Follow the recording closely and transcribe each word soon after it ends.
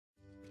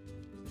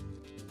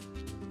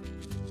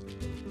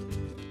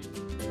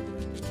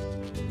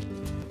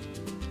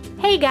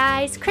Hey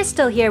guys,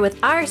 Crystal here with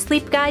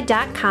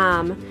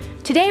oursleepguide.com.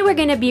 Today we're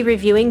going to be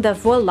reviewing the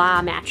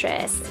Voila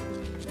mattress.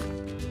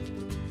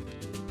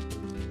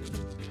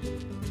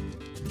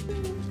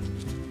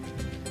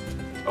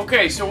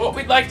 Okay, so what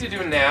we'd like to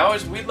do now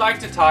is we'd like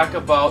to talk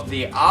about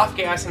the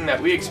off-gassing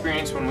that we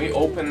experienced when we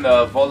opened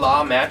the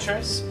Voila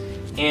mattress.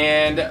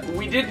 And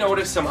we did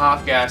notice some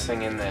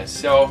off-gassing in this.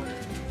 So,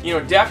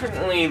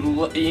 definitely,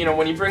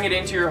 when you bring it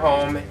into your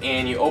home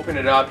and you open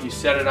it up, you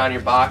set it on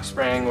your box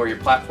spring or your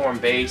platform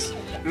base,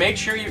 make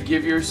sure you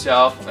give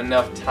yourself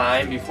enough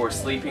time before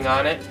sleeping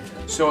on it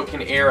so it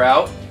can air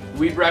out.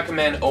 We'd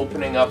recommend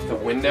opening up the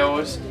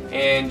windows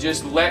and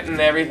just letting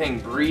everything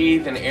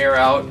breathe and air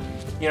out,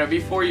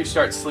 before you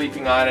start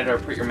sleeping on it or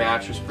put your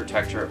mattress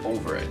protector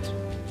over it.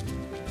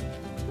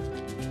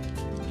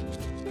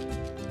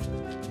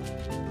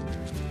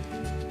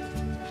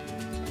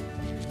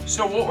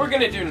 So what we're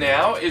going to do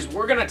now is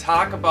we're going to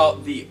talk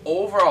about the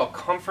overall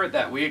comfort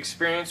that we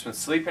experienced when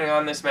sleeping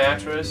on this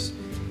mattress,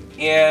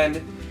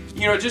 and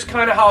just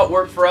kind of how it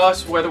worked for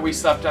us, whether we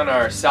slept on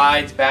our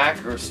sides,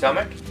 back, or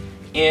stomach.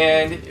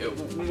 And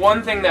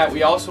one thing that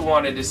we also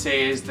wanted to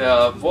say is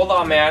the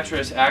Voila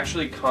mattress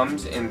actually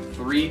comes in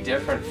 3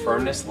 different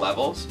firmness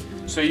levels.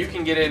 So you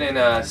can get it in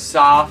a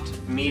soft,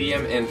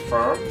 medium, and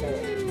firm.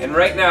 And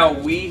right now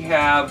we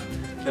have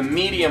the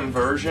medium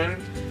version,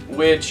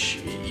 which,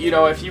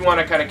 if you want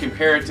to kind of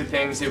compare it to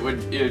things, it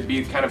would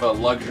be kind of a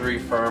luxury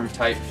firm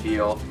type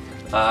feel.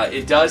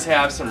 It does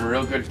have some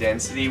real good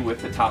density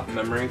with the top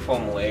memory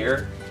foam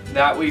layer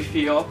that we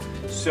feel.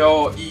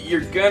 So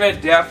you're gonna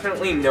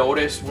definitely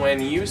notice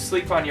when you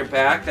sleep on your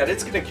back that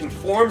it's gonna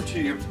conform to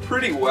you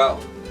pretty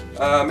well.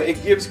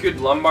 It gives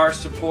good lumbar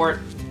support.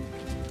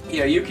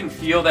 You can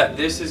feel that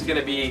this is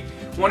gonna be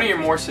one of your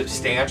more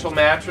substantial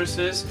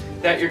mattresses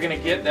that you're gonna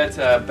get. That's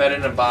a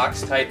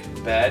bed-in-a-box type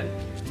bed.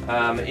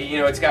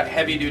 It's got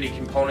heavy-duty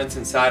components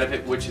inside of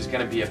it, which is going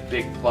to be a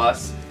big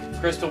plus.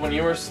 Crystal, when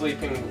you were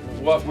sleeping,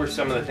 what were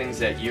some of the things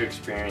that you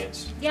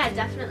experienced? Yeah,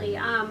 definitely.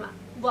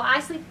 Well, I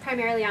sleep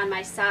primarily on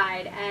my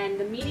side, and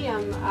the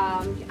medium,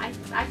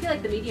 I feel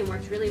like the medium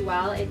works really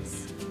well.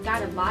 It's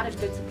got a lot of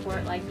good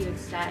support, like you had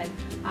said.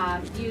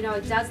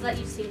 It does let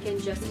you sink in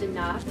just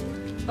enough,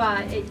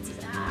 but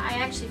I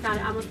actually found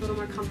it almost a little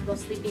more comfortable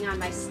sleeping on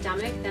my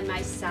stomach than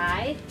my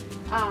side,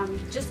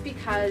 just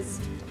because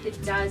it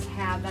does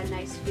have a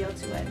nice feel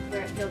to it,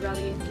 where it feels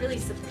really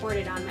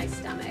supported on my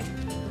stomach.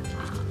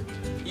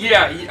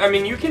 Yeah,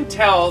 you can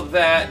tell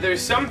that there's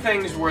some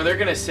things where they're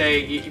going to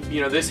say,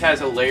 this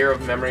has a layer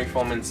of memory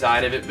foam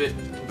inside of it,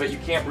 but you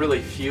can't really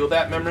feel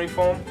that memory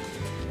foam.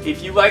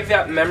 If you like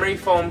that memory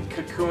foam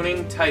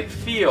cocooning type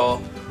feel,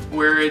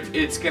 where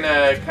it's going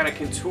to kind of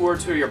contour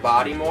to your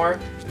body more,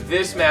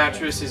 this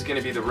mattress is going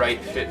to be the right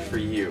fit for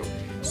you.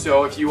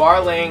 So if you are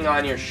laying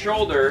on your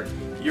shoulder,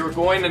 you're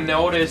going to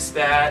notice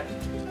that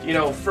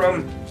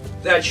from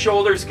that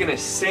shoulder's going to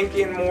sink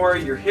in more,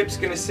 your hip's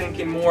going to sink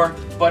in more,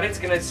 but it's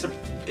going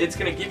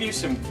to give you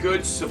some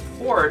good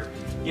support,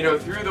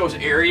 through those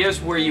areas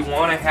where you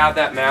want to have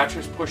that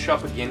mattress push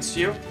up against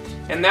you.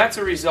 And that's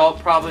a result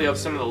probably of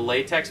some of the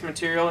latex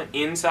material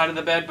inside of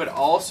the bed, but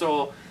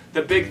also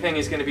the big thing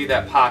is going to be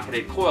that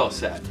pocketed coil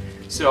set.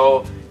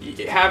 So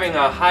having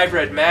a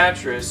hybrid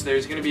mattress,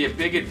 there's going to be a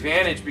big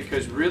advantage,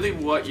 because really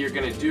what you're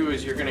going to do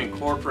is you're going to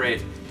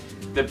incorporate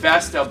the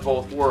best of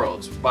both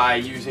worlds by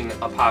using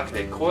a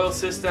pocketed coil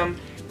system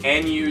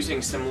and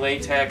using some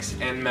latex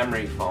and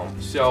memory foam.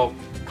 So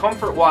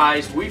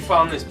comfort-wise, we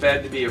found this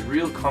bed to be a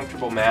real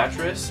comfortable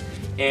mattress,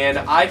 and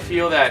I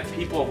feel that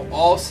people of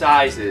all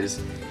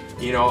sizes,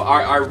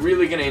 are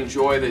really going to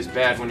enjoy this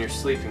bed when you're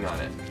sleeping on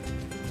it.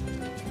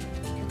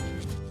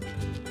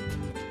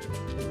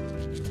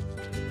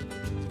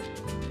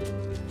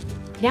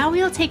 Now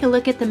we'll take a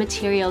look at the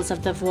materials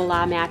of the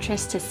Voila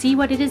mattress to see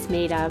what it is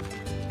made of.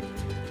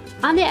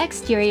 On the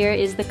exterior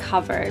is the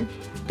cover.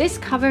 This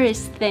cover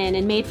is thin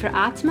and made for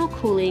optimal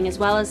cooling, as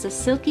well as a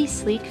silky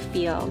sleek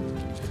feel.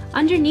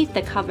 Underneath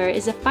the cover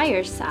is a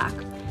fire sock.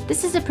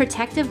 This is a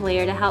protective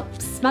layer to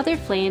help smother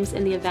flames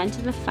in the event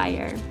of a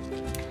fire.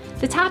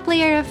 The top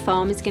layer of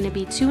foam is going to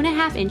be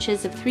 2.5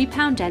 inches of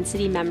 3-pound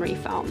density memory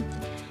foam.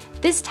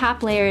 This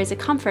top layer is a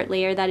comfort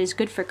layer that is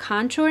good for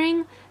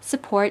contouring,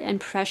 support,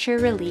 and pressure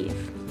relief.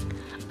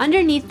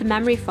 Underneath the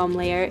memory foam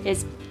layer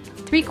is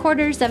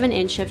 3/4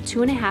 inch of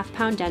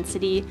 2.5-pound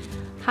density,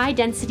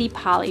 high-density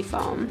poly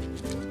foam.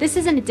 This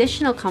is an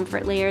additional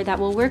comfort layer that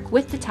will work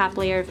with the top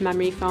layer of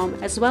memory foam,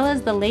 as well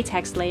as the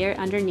latex layer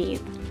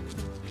underneath.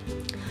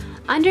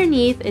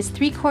 Underneath is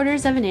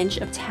 3/4 inch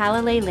of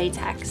Talalay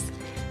latex.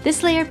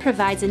 This layer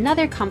provides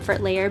another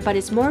comfort layer, but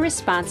is more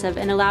responsive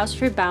and allows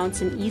for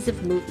bounce and ease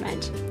of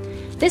movement.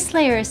 This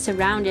layer is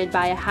surrounded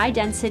by a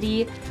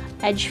high-density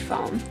edge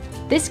foam.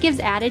 This gives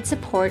added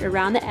support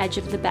around the edge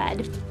of the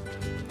bed.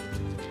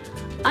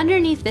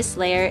 Underneath this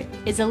layer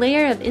is a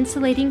layer of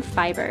insulating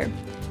fiber.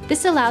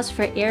 This allows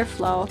for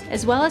airflow,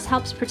 as well as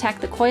helps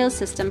protect the coil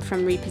system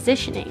from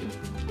repositioning.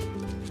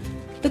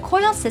 The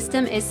coil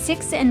system is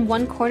 6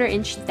 1/4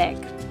 inch thick.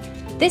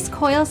 This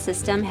coil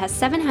system has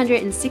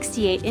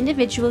 768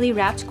 individually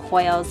wrapped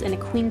coils in a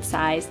queen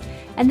size,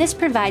 and this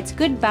provides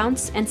good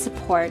bounce and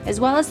support as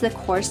well as the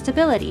core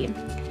stability.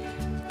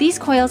 These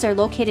coils are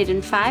located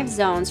in 5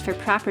 zones for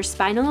proper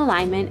spinal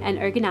alignment and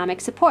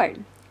ergonomic support.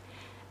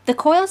 The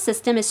coil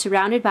system is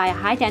surrounded by a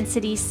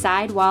high-density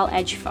side wall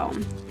edge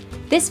foam.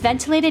 This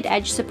ventilated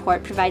edge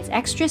support provides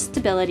extra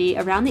stability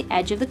around the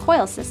edge of the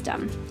coil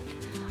system.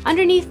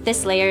 Underneath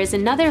this layer is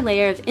another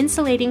layer of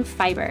insulating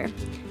fiber.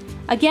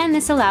 Again,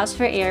 this allows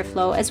for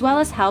airflow as well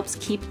as helps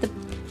keep the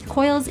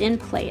coils in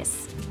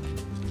place.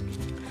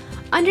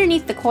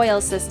 Underneath the coil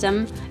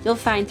system, you'll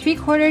find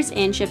 3/4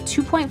 inch of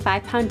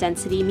 2.5 pound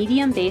density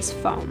medium base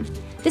foam.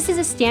 This is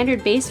a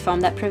standard base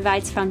foam that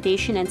provides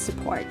foundation and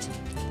support.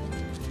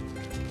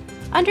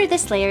 Under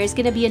this layer is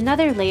going to be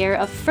another layer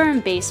of firm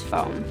base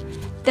foam.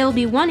 There will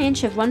be 1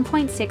 inch of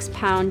 1.6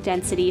 pound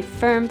density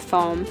firm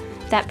foam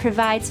that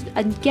provides,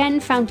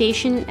 again,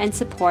 foundation and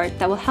support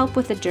that will help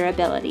with the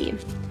durability.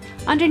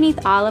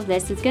 Underneath all of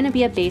this is going to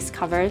be a base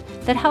cover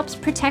that helps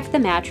protect the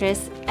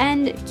mattress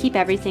and keep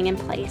everything in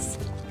place.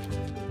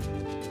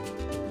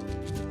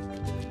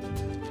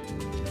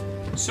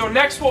 So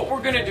next what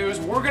we're going to do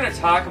is we're going to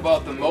talk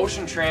about the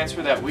motion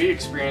transfer that we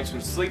experience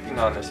when sleeping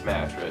on this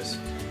mattress.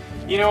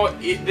 You know,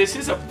 this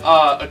is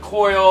a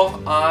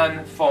coil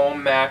on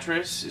foam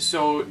mattress,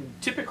 so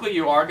typically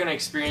you are going to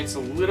experience a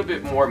little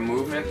bit more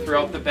movement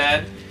throughout the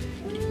bed.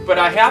 But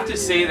I have to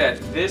say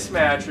that this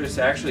mattress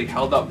actually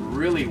held up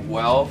really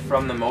well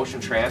from the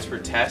motion transfer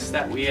test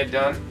that we had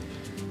done.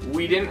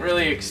 We didn't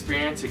really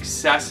experience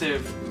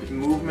excessive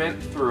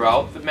movement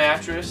throughout the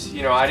mattress.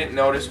 You know, I didn't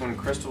notice when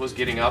Crystal was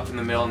getting up in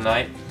the middle of the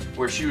night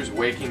where she was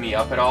waking me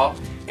up at all.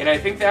 And I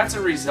think that's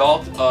a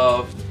result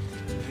of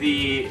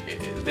the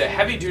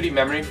heavy-duty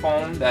memory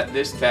foam that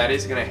this bed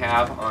is going to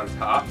have on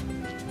top.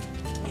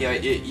 Yeah,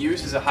 it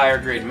uses a higher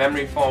grade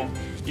memory foam.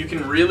 You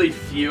can really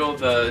feel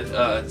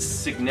the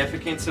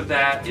significance of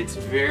that. It's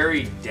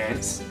very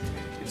dense.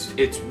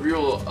 It's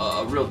real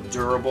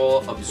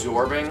durable,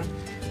 absorbing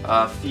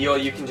feel.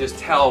 You can just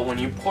tell when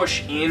you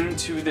push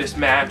into this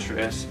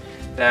mattress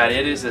that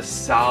it is a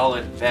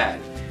solid bed.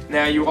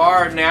 Now you're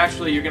going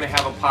to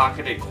have a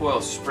pocketed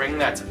coil spring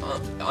that's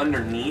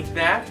underneath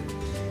that.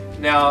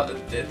 Now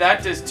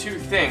that does two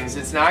things.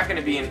 It's not going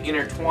to be an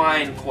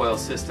intertwined coil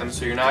system,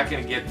 so you're not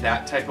going to get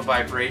that type of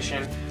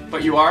vibration,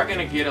 but you are going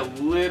to get a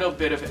little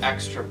bit of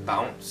extra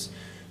bounce.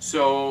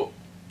 So,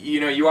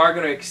 you know, you are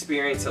going to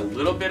experience a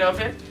little bit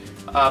of it,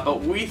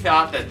 but we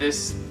thought that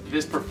this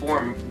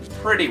performed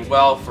pretty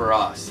well for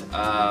us.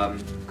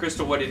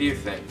 Crystal, what did you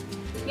think?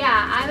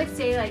 Yeah, I would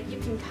say like you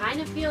can kind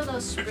of feel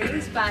those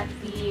springs, but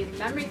the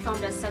memory foam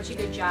does such a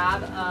good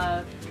job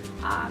of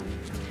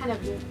kind of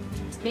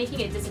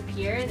making it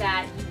disappear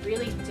that you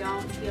really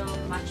don't feel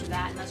much of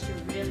that unless you're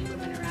really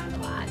moving around a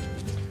lot.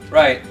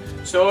 Right.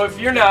 So if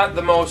you're not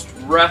the most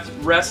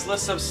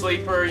restless of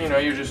sleeper, you know,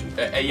 you're just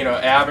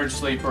average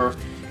sleeper,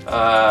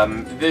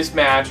 this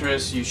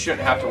mattress, you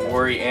shouldn't have to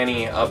worry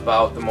any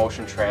about the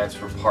motion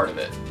transfer part of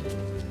it.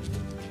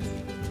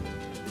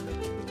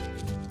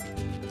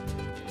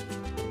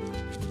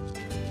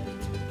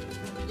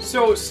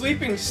 So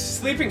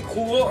sleeping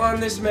cool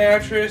on this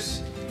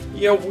mattress,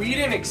 you know, we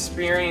didn't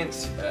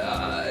experience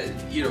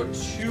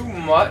too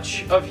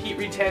much of heat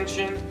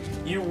retention.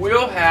 You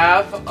will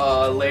have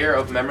a layer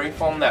of memory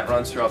foam that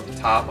runs throughout the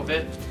top of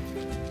it,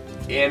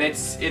 and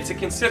it's a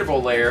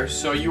considerable layer,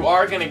 so you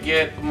are going to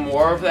get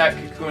more of that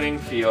cocooning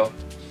feel.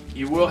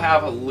 You will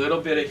have a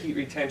little bit of heat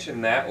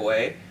retention that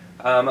way.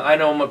 I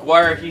know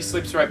McGuire, he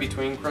sleeps right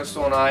between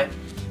Crystal and I,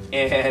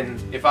 and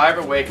if I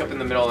ever wake up in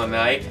the middle of the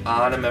night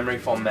on a memory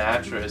foam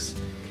mattress,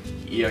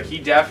 you know, he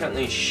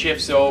definitely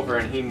shifts over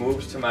and he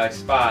moves to my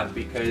spot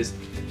because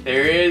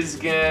there is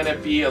gonna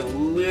be a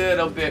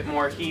little bit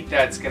more heat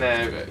that's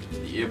gonna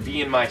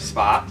be in my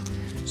spot.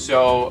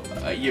 So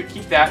you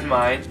keep that in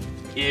mind.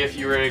 If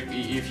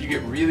you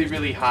get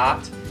really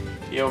hot,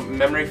 you know,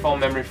 memory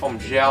foam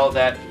gel,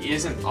 that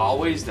isn't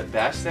always the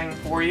best thing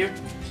for you.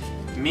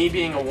 Me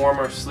being a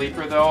warmer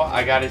sleeper though,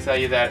 I gotta tell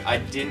you that I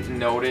didn't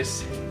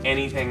notice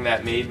anything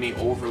that made me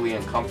overly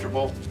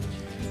uncomfortable.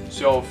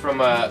 So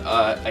from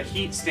a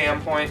heat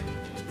standpoint,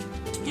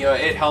 you know,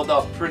 it held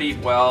up pretty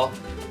well.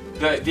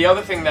 The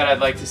other thing that I'd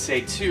like to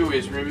say too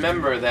is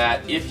remember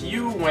that if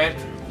you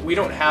we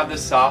don't have the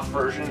soft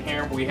version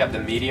here, we have the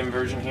medium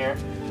version here.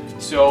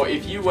 So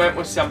if you went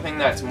with something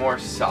that's more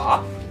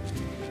soft,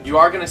 you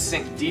are going to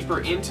sink deeper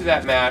into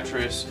that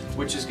mattress,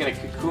 which is going to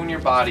cocoon your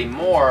body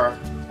more,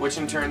 which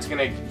in turn is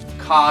going to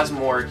cause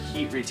more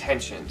heat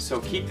retention.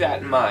 So keep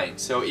that in mind.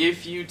 So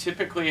if you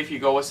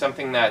go with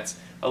something that's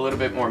a little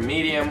bit more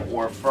medium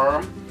or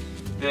firm,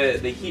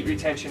 the heat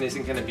retention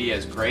isn't going to be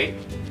as great.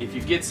 If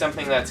you get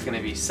something that's going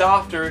to be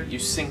softer, you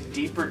sink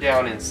deeper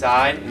down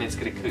inside and it's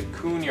going to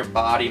cocoon your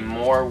body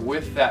more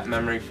with that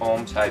memory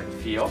foam type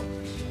feel.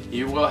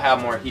 You will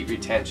have more heat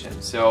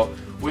retention. So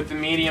with the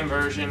medium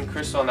version,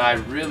 Crystal and I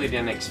really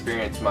didn't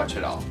experience much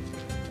at all.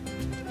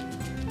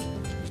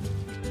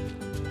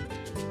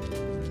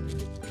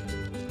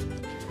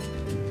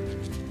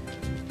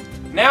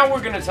 Now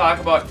we're going to talk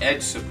about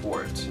edge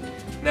support.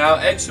 Now,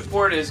 edge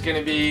support is going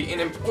to be an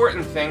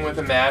important thing with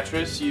a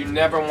mattress. You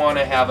never want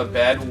to have a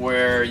bed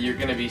where you're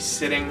going to be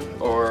sitting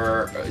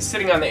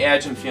on the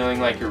edge and feeling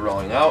like you're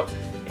rolling out.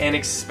 And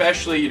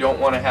especially you don't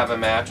want to have a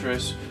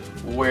mattress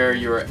where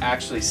you're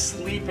actually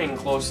sleeping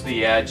close to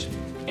the edge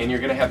and you're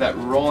going to have that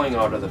rolling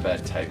out of the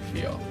bed type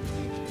feel.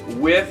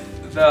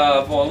 With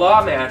the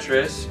Voila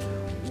mattress,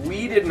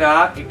 we did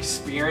not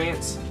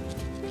experience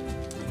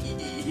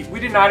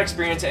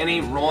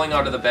any rolling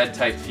out of the bed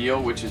type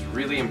feel, which is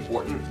really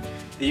important.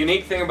 The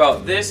unique thing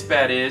about this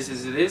bed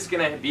is it is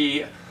going to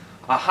be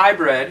a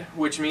hybrid,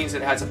 which means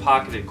it has a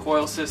pocketed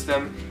coil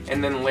system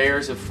and then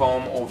layers of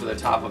foam over the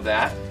top of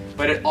that.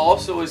 But it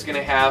also is going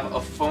to have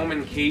a foam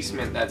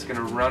encasement that's going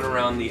to run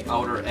around the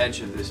outer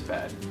edge of this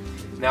bed.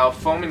 Now,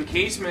 foam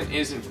encasement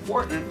is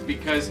important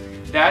because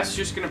that's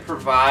just going to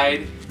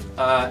provide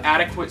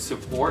adequate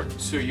support,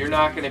 so you're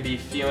not going to be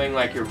feeling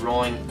like you're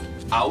rolling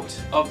out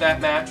of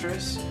that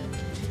mattress.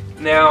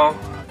 Now,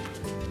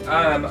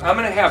 I'm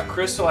going to have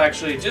Crystal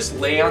actually just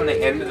lay on the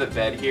end of the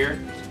bed here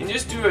and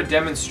just do a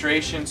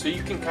demonstration so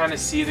you can kind of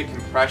see the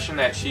compression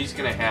that she's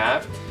going to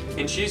have.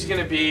 And she's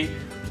going to be,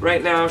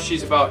 right now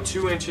she's about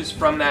 2 inches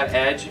from that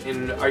edge.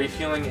 And are you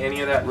feeling any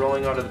of that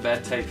rolling out of the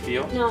bed type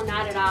feel? No,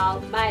 not at all.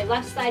 My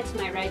left side to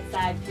my right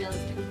side feels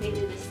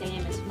completely the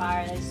same as far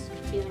as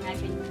feeling I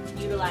can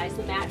utilize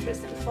the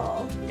mattress in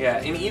full. Yeah,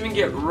 and even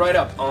get right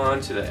up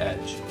onto the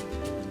edge.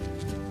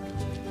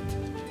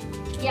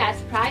 Yeah,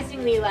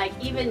 surprisingly, like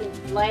even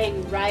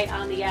laying right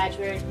on the edge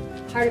where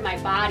part of my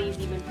body's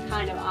even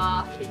kind of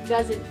off, it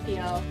doesn't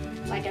feel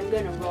like I'm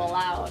going to roll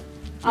out,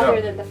 other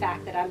than the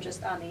fact that I'm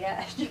just on the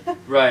edge.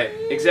 Right,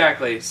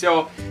 exactly.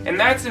 So, and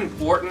that's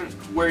important,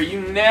 where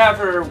you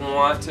never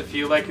want to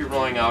feel like you're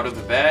rolling out of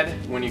the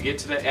bed when you get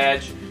to the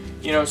edge.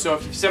 You know, so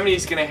if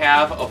somebody's going to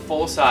have a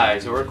full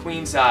size or a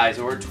queen size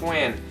or a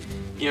twin,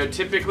 you know,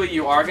 typically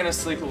you are going to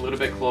sleep a little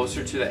bit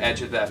closer to the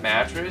edge of that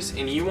mattress,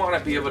 and you want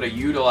to be able to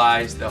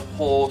utilize the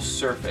whole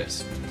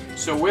surface.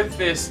 So with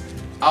this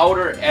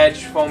outer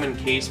edge foam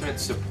encasement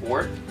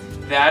support,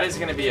 that is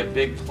going to be a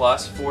big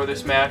plus for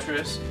this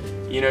mattress.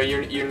 You know,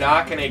 you're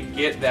not going to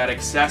get that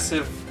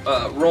excessive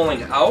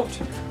rolling out.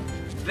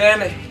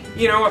 Then,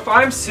 you know, if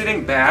I'm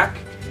sitting back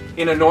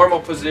in a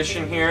normal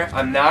position here,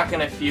 I'm not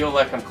going to feel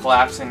like I'm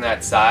collapsing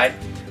that side.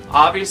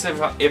 Obviously,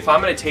 if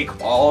I'm going to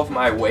take all of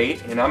my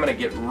weight and I'm going to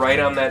get right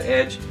on that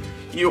edge,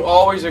 you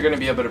always are going to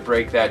be able to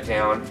break that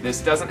down.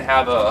 This doesn't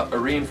have a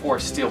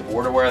reinforced steel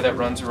border wire that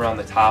runs around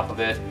the top of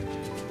it.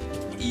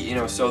 You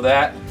know, so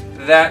that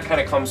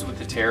kind of comes with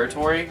the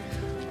territory.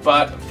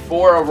 But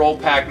for a roll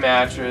pack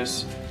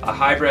mattress, a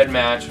hybrid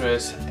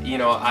mattress, you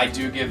know, I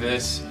do give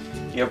this,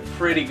 you know,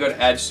 pretty good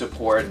edge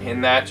support,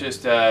 and that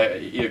just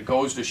it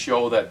goes to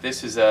show that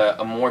this is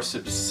a more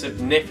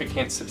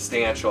significant,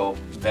 substantial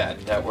bed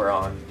that we're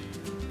on.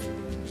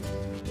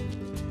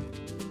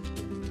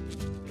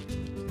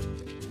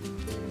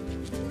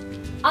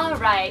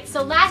 Alright,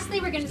 so lastly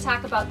we're going to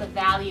talk about the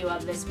value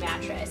of this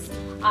mattress.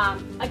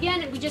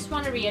 Again, we just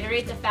want to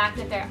reiterate the fact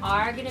that there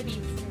are going to be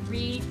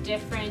 3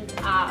 different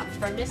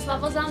firmness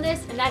levels on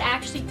this, and that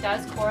actually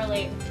does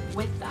correlate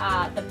with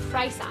the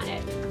price on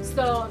it.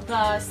 So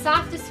the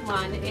softest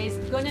one is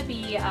going to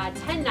be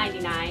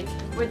 $10.99,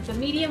 where the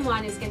medium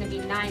one is going to be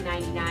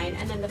 $9.99,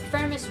 and then the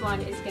firmest one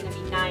is going to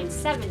be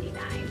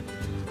 $9.79.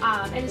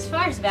 And as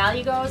far as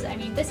value goes, I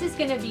mean, this is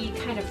going to be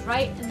kind of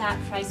right in that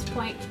price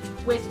point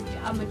with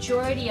a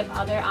majority of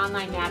other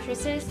online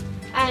mattresses.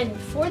 And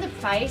for the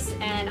price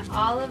and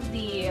all of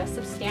the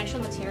substantial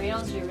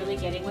materials you're really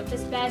getting with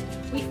this bed,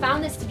 we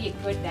found this to be a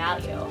good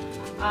value.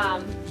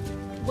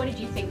 What did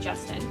you think,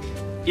 Justin?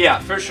 Yeah,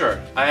 for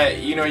sure.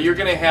 You know, you're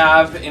going to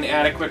have an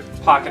adequate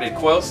pocketed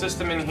coil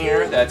system in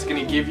here that's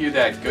going to give you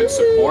that good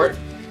support.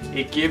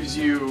 It gives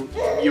you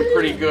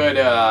pretty good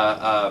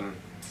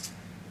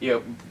you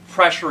know,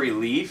 pressure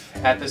relief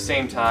at the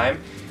same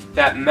time.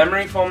 That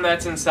memory foam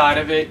that's inside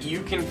of it,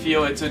 you can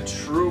feel it's a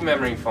true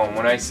memory foam.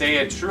 When I say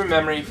a true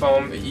memory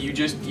foam,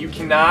 you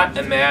cannot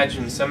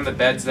imagine some of the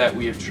beds that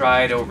we have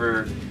tried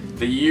over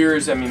the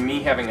years. I mean,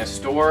 me having a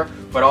store,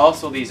 but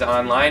also these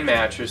online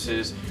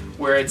mattresses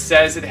where it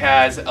says it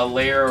has a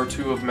layer or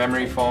 2 of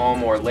memory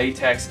foam or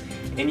latex,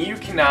 and you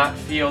cannot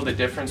feel the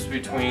difference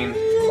between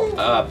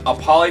a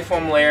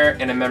polyfoam layer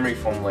and a memory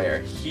foam layer.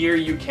 Here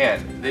you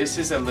can. This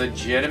is a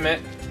legitimate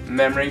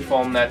memory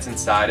foam that's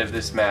inside of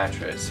this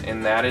mattress,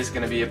 and that is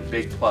going to be a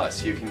big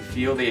plus. You can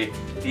feel the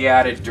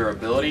added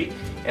durability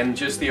and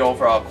just the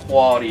overall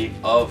quality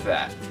of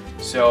that.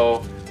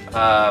 So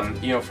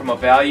you know, from a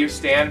value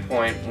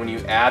standpoint, when you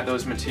add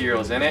those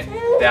materials in it,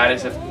 that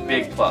is a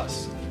big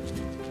plus.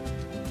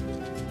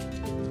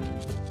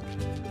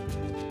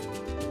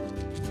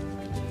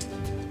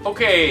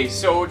 Okay,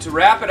 so to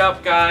wrap it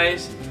up,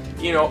 guys,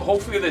 you know,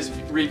 hopefully this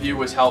review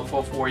was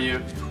helpful for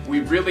you. We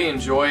really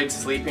enjoyed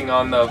sleeping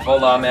on the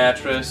Voila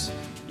mattress.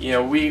 You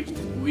know, we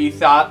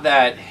thought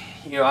that,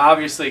 you know,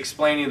 obviously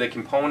explaining the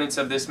components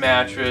of this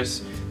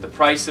mattress, the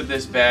price of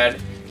this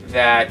bed,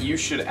 that you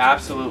should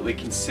absolutely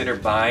consider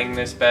buying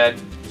this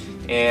bed.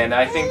 And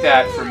I think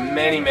that for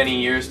many, many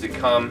years to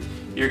come,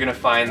 you're going to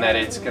find that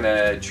it's going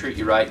to treat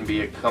you right and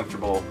be a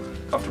comfortable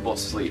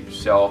sleep.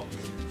 So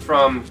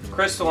from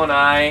Crystal and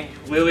I,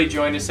 Lily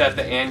joined us at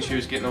the end. She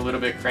was getting a little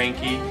bit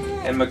cranky.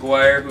 And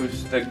McGuire,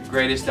 who's the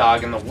greatest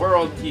dog in the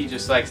world, he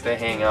just likes to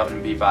hang out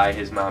and be by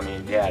his mommy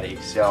and daddy.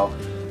 So,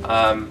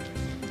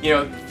 you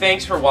know,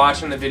 thanks for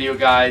watching the video,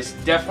 guys.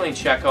 Definitely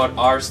check out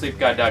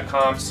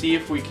oursleepguide.com. See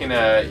if we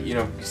can, you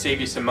know, save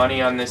you some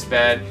money on this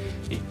bed.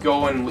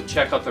 Go and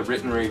check out the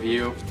written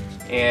review.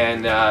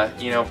 And,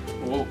 you know,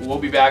 we'll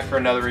be back for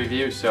another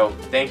review. So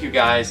thank you,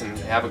 guys, and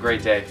have a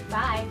great day.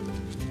 Bye.